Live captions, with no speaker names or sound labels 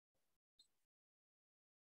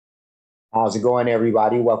How's it going,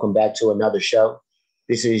 everybody? Welcome back to another show.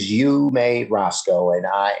 This is You Made Roscoe, and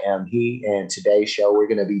I am he. And today's show, we're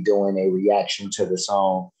going to be doing a reaction to the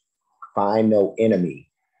song Find No Enemy.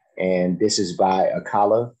 And this is by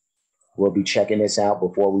Akala. We'll be checking this out.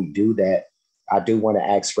 Before we do that, I do want to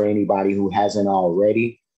ask for anybody who hasn't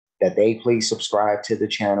already that they please subscribe to the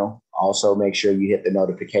channel. Also, make sure you hit the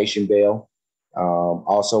notification bell.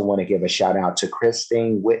 Also, want to give a shout out to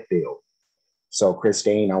Christine Whitfield. So,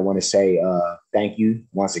 Christine, I want to say thank you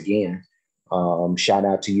once again. Shout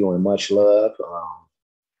out to you and much love.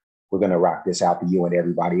 We're going to rock this out for you and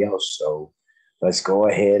everybody else. So, let's go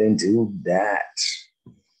ahead and do that.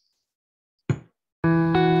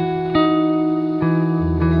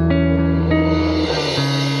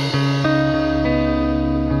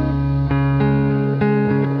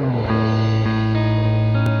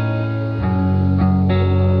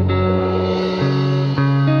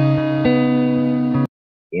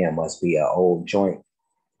 Yeah, it must be an old joint.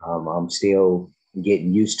 I'm still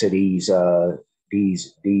getting used to these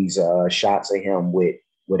shots of him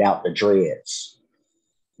without the dreads.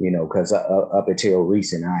 Because up until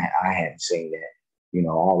recent, I hadn't seen that.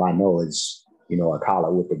 All I know is a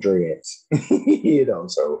collar with the dreads.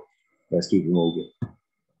 So let's keep it moving.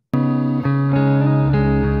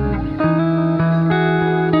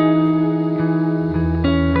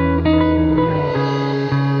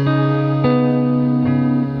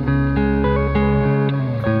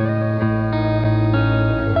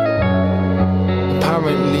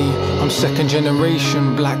 I'm second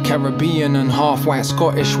generation, black Caribbean and half white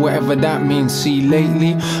Scottish, whatever that means. See,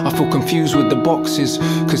 lately I feel confused with the boxes,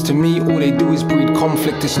 cause to me all they do is breed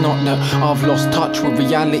conflict. It's not that I've lost touch with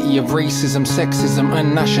reality of racism, sexism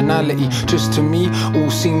and nationality. Just to me all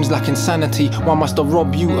seems like insanity. Why must I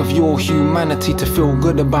rob you of your humanity to feel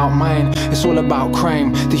good about mine? It's all about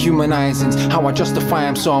crime, dehumanizing, how I justify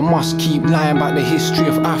them. So I must keep lying about the history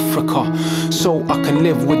of Africa, so I can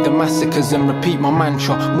live with the massacres and repeat my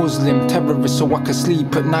mantra: Muslim terrorists, so I can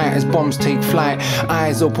sleep at night as bombs take flight.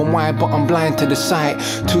 Eyes open wide but I'm blind to the sight.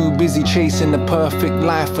 Too busy chasing the perfect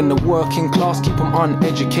life, and the working class keep them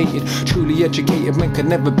uneducated. Truly educated men could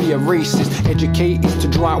never be a racist. Educated to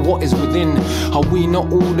draw out what is within. Are we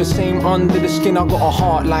not all the same under the skin? I got a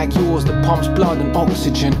heart like yours that pumps blood and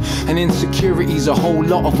oxygen, and insecurities a whole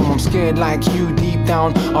lot of them. I'm scared like you deep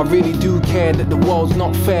down. I really do care that the world's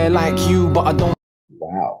not fair like you, but I don't.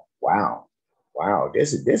 Wow,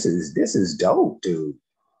 this is dope, dude.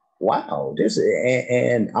 Wow,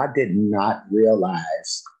 and I did not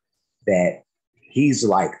realize that he's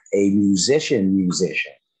like a musician,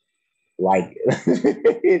 like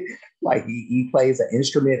like he plays an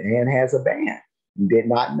instrument and has a band. Did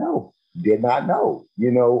not know.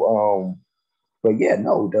 But yeah,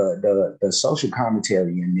 no, the social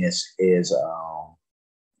commentary in this is of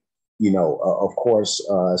course,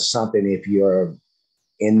 something if you're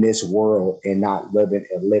in this world and not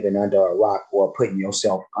living under a rock or putting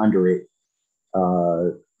yourself under it,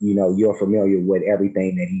 you're familiar with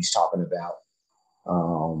everything that he's talking about.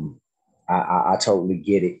 I totally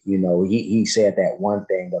get it. He said that one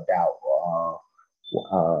thing about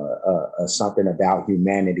something about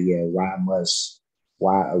humanity and why must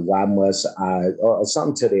I, or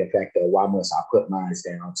something to the effect of why must I put mine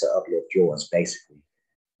down to uplift yours, basically.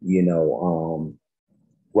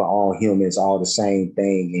 We're all humans, all the same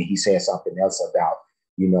thing. And he said something else about,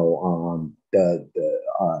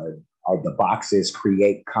 the boxes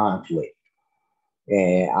create conflict.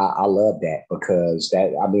 And I love that, because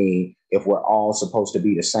if we're all supposed to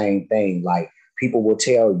be the same thing, like people will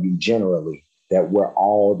tell you generally that we're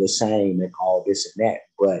all the same and all this and that,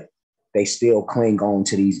 but they still cling on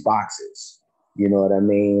to these boxes. You know what I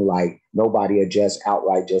mean? Like nobody will just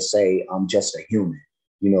outright just say, I'm just a human.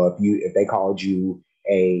 If they called you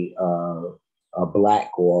a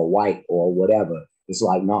black or a white or whatever, it's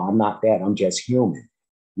like, no, I'm not that. I'm just human.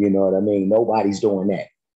 You know what I mean? Nobody's doing that.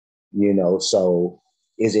 So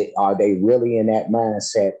are they really in that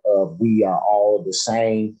mindset of we are all the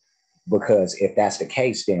same? Because if that's the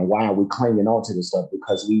case, then why are we clinging on to this stuff?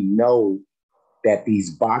 Because we know that these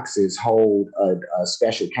boxes hold a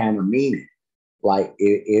special kind of meaning. Like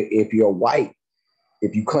if you're white,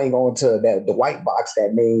 if you cling on to the white box,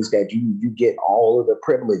 that means that you get all of the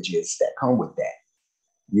privileges that come with that.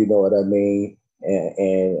 You know what I mean?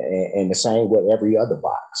 And the same with every other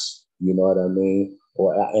box. You know what I mean?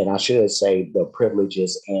 And I should say the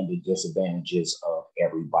privileges and the disadvantages of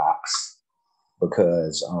every box,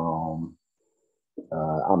 because I'm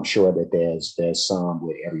sure that there's some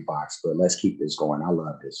with every box. But let's keep this going. I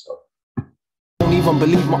love this stuff. don't even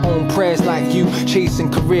believe my own prayers like you.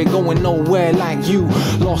 Chasing career, going nowhere like you.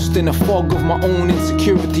 Lost in a fog of my own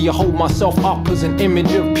insecurity. I hold myself up as an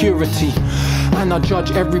image of purity. And I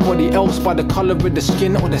judge everybody else by the color of the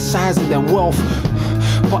skin or the size of their wealth.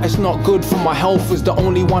 But it's not good for my health, as the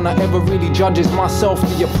only one I ever really judge is myself.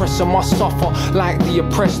 The oppressor must suffer like the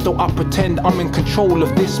oppressed, though I pretend I'm in control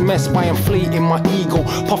of this mess by inflating my ego,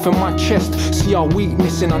 puffing my chest. See our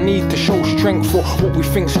weakness and I need to show strength for what we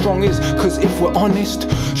think strong is. Cause if we're honest,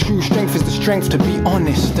 true strength is the strength to be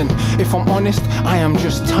honest. And if I'm honest, I am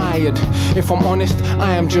just tired. If I'm honest,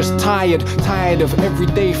 I am just tired. Tired of every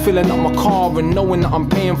day filling up my car and knowing that I'm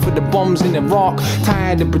paying for the bombs in Iraq.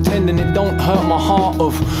 Tired of pretending it don't hurt my heart,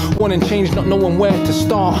 of wanting change, not knowing where to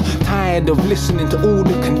start. Tired of listening to all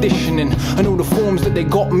the conditioning and all the forms that they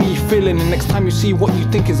got me filling. And next time you see what you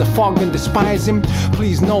think is a thug and despise him,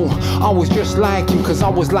 please know I was just like him. Cause I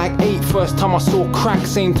was like 8, first time I saw crack.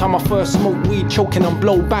 Same time I first smoked weed, choking on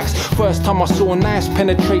blowbacks. First time I saw a knife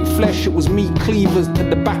penetrate flesh, it was meat cleavers to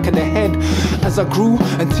the back of the head. As I grew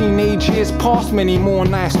and teenage years passed, many more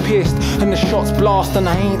knives pierced and the shots blast. And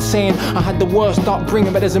I ain't saying I had the worst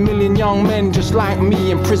upbringing, but there's a million young men just like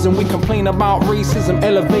me in prison. We complain about racism,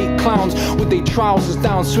 elevate clowns with their trousers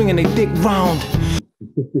down, swinging their dick round.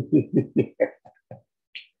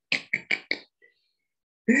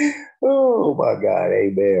 Oh my God,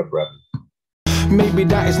 amen, brother. Maybe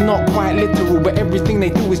that is not quite literal, but everything they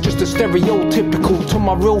do is just a stereotypical. To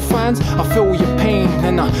my real fans, I feel your pain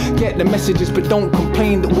and I get the messages, but don't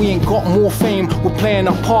complain that we ain't got more fame. We're playing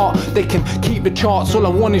a part. They can keep the charts, all I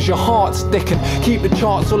want is your hearts. They can keep the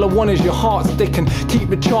charts, all I want is your hearts. They can keep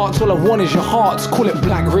the charts, all I want is your hearts. Call it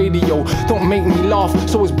black radio, don't make me laugh.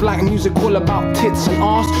 So is black music all about tits and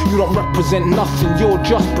arse? You don't represent nothing, you're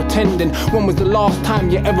just pretending. When was the last time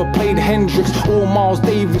you ever played Hendrix or Miles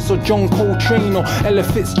Davis or John Coltrane or Ella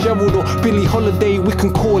Fitzgerald or Billie Holiday? We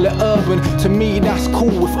can call it urban. To me that's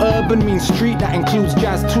cool. If urban means street, that includes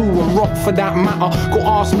jazz too, and rock for that matter. Go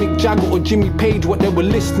ask Mick Jagger or Jimmy Page what they were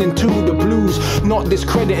listening to. The blues, not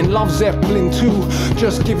discrediting Love Zeppelin too,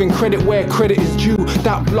 just giving credit where credit is due.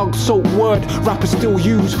 That blog soap word rappers still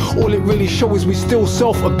use, all it really shows is we still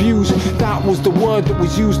self-abuse. That was the word that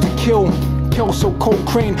was used to kill Kelso,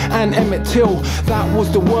 Cochrane and Emmett Till. That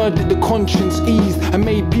was the word that the conscience eased and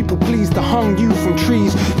made people pleased to hung you from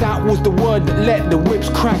trees. That was the word that let the whips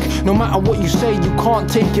crack. No matter what you say, you can't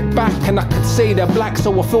take it back. And I could say they're black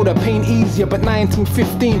so I feel their pain easier, but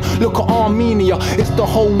 1915, look at Armenia. It's the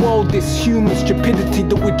whole world, this human stupidity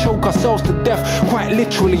that we choke ourselves to death, quite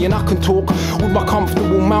literally. And I can talk with my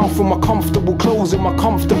comfortable mouth and my comfortable clothes in my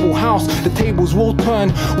comfortable house. The tables will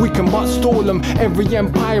turn, we can but stall them. Every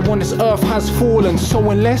empire on this earth has fallen, so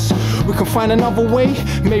unless we can find another way,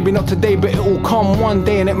 maybe not today, but it will come one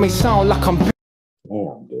day. And it may sound like I'm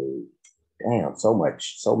damn, dude, damn,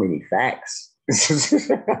 so many facts.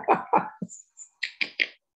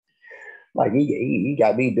 Like he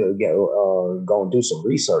got me to go and do some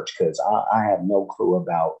research, because I have no clue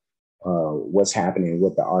about what's happening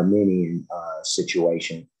with the Armenian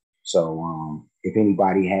situation. So if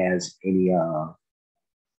anybody has any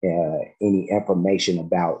information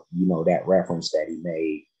about, that reference that he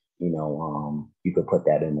made, you could put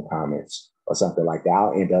that in the comments or something like that.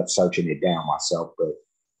 I'll end up searching it down myself, but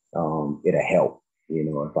it'll help,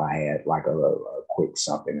 if I had like a quick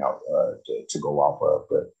something else to go off of.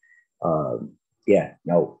 But yeah,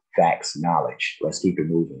 no, facts, knowledge. Let's keep it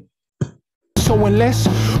moving. So unless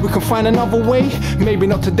we can find another way, maybe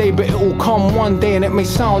not today, but it will come one day. And it may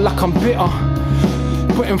sound like I'm bitter,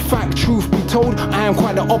 but in fact, truth be told, I am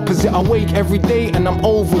quite the opposite. I wake every day and I'm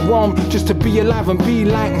overwhelmed just to be alive and be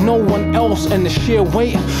like no one else. And the sheer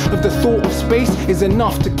weight of the thought of space is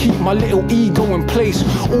enough to keep my little ego in place.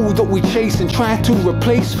 All that we chase and try to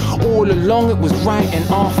replace, all along it was right in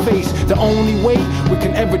our face. The only way we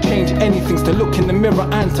can ever change anything's to look in the mirror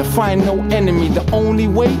and to find no enemy. The only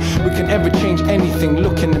way we can ever change anything,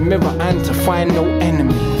 look in the mirror and to find no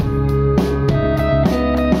enemy.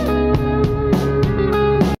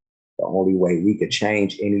 The only way we could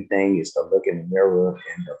change anything is to look in the mirror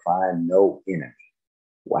and to find no enemy.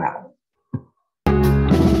 Wow.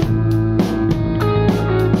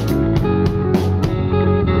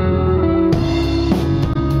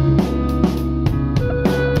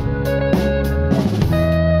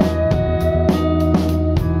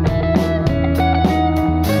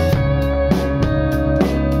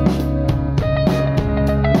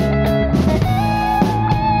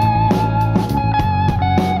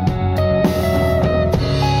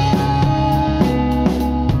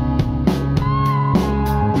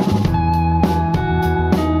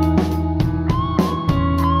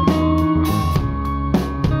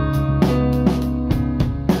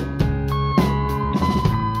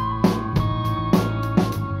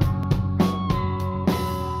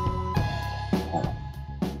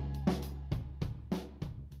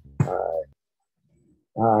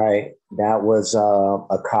 That was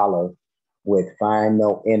Akala with Find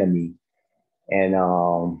No Enemy. And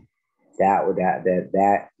that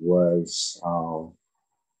was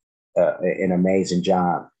an amazing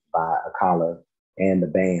job by Akala and the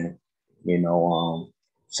band. You know,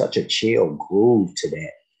 such a chill groove to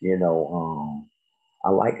that. You know, I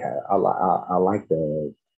like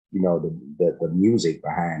the the music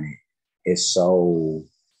behind it. It's so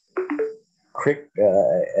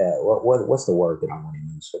what's the word that I want to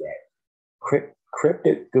use for that?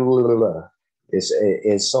 Cryptic.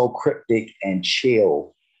 It's so cryptic and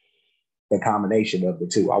chill. The combination of the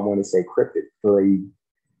two. I want to say cryptic three,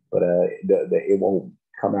 but it won't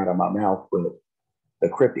come out of my mouth. But the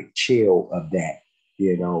cryptic chill of that,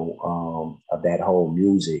 of that whole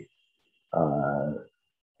music, uh,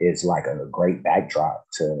 is like a great backdrop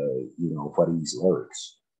to for these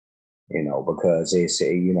lyrics. Because it's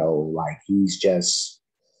like he's just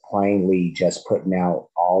plainly just putting out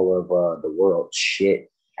all of the world's shit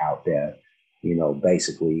out there,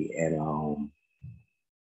 basically, and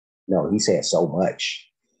no, he said so much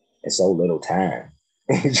in so little time.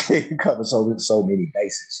 It covers so many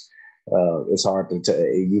bases. It's hard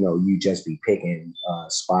you just be picking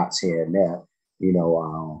spots here and there.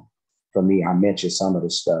 For me, I mentioned some of the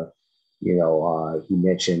stuff. He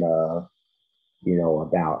mentioned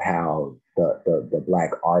about how the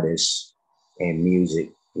black artists and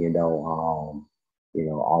music,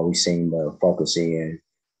 always seem to focus in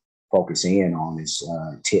on his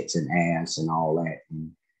tits and ass and all that.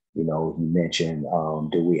 And, he mentioned,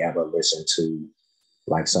 do we ever listen to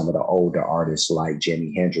like some of the older artists like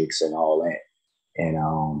Jimi Hendrix and all that? And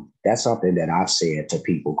that's something that I've said to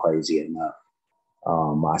people crazy enough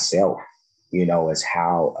myself, is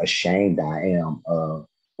how ashamed I am of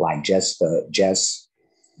like just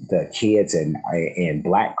the kids in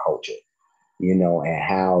black culture, and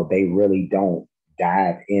how they really don't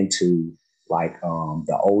dive into like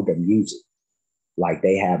the older music. Like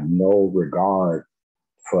they have no regard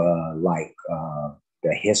for like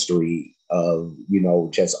the history of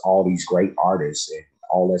just all these great artists, and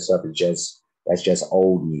all that stuff is just that's just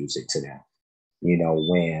old music to them.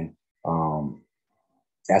 When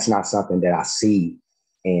that's not something that I see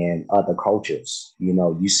in other cultures.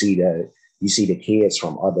 You see the kids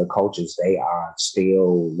from other cultures, they are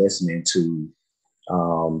still listening to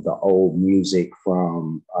the old music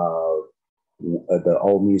from the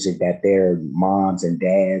old music that their moms and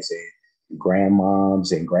dads and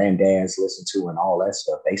grandmoms and granddads listen to and all that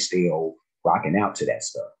stuff. They still rocking out to that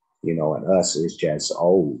stuff, and us is just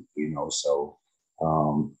old, so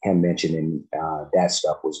him mentioning that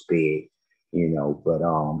stuff was big, but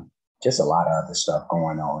just a lot of other stuff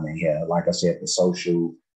going on in here. Like I said, the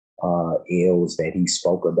social ills that he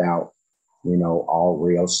spoke about, all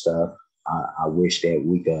real stuff. I wish that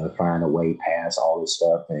we could find a way past all this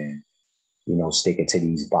stuff and sticking to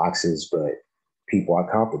these boxes, but people are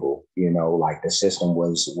comfortable. Like the system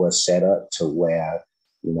was set up to where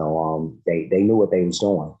they knew what they was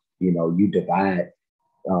doing. You divide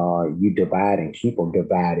and keep them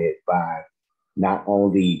divided by not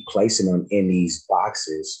only placing them in these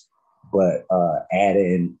boxes, but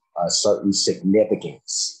adding a certain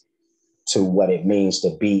significance to what it means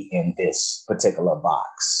to be in this particular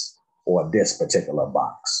box or this particular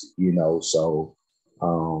box. So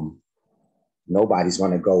um, nobody's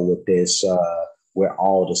going to go with this. We're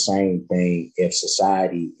all the same thing if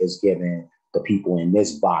society is giving the people in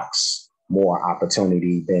this box more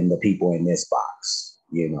opportunity than the people in this box.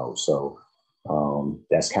 So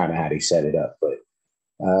that's kind of how they set it up. But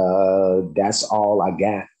that's all I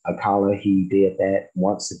got. Akala, he did that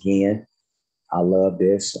once again. I love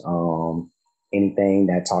this. Anything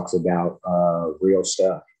that talks about real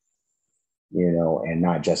stuff, and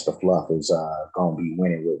not just the fluff is going to be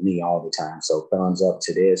winning with me all the time. So thumbs up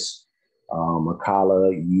to this.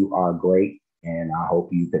 Akala, you are great. And I hope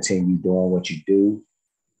you continue doing what you do.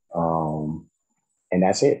 And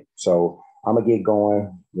that's it. So I'm going to get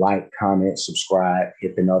going. Like, comment, subscribe,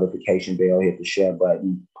 hit the notification bell, hit the share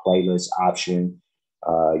button, playlist option.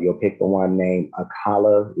 You'll pick the one named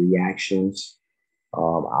Akala Reactions.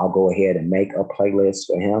 I'll go ahead and make a playlist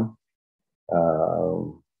for him.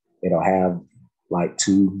 It'll have like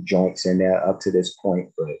 2 joints in there up to this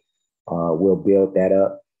point, but we'll build that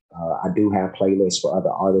up. I do have playlists for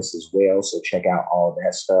other artists as well, so check out all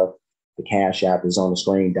that stuff. The Cash App is on the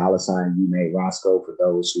screen, $ you made Roscoe for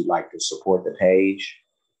those who like to support the page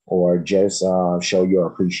or just show your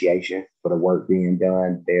appreciation for the work being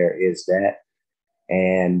done. There is that.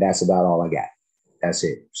 And that's about all I got. That's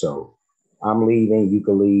it. So I'm leaving. You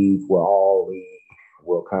can leave. We'll all leave.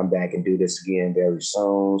 We'll come back and do this again very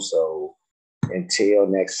soon. So Until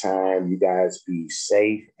next time, you guys be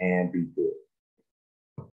safe and be good.